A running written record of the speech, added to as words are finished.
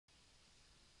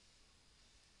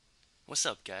What's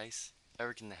up, guys?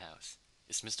 Eric in the house.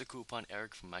 It's Mr. Coupon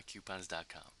Eric from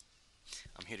MyCoupons.com.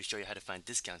 I'm here to show you how to find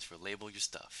discounts for Label Your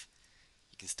Stuff.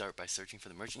 You can start by searching for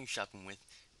the merchant you're shopping with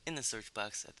in the search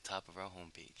box at the top of our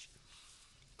homepage.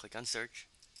 Click on Search.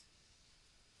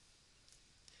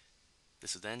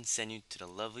 This will then send you to the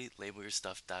lovely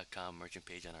LabelYourStuff.com merchant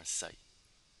page on our site.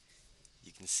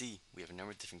 You can see we have a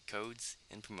number of different codes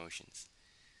and promotions.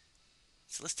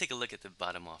 So let's take a look at the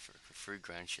bottom offer for free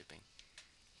ground shipping.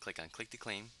 Click on Click to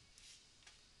Claim.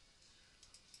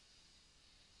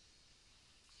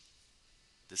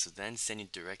 This will then send you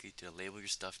directly to the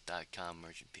LabelYourStuff.com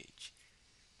merchant page.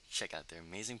 Check out their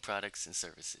amazing products and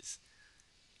services.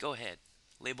 Go ahead,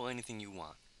 label anything you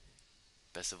want.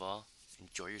 Best of all,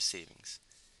 enjoy your savings.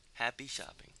 Happy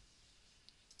shopping.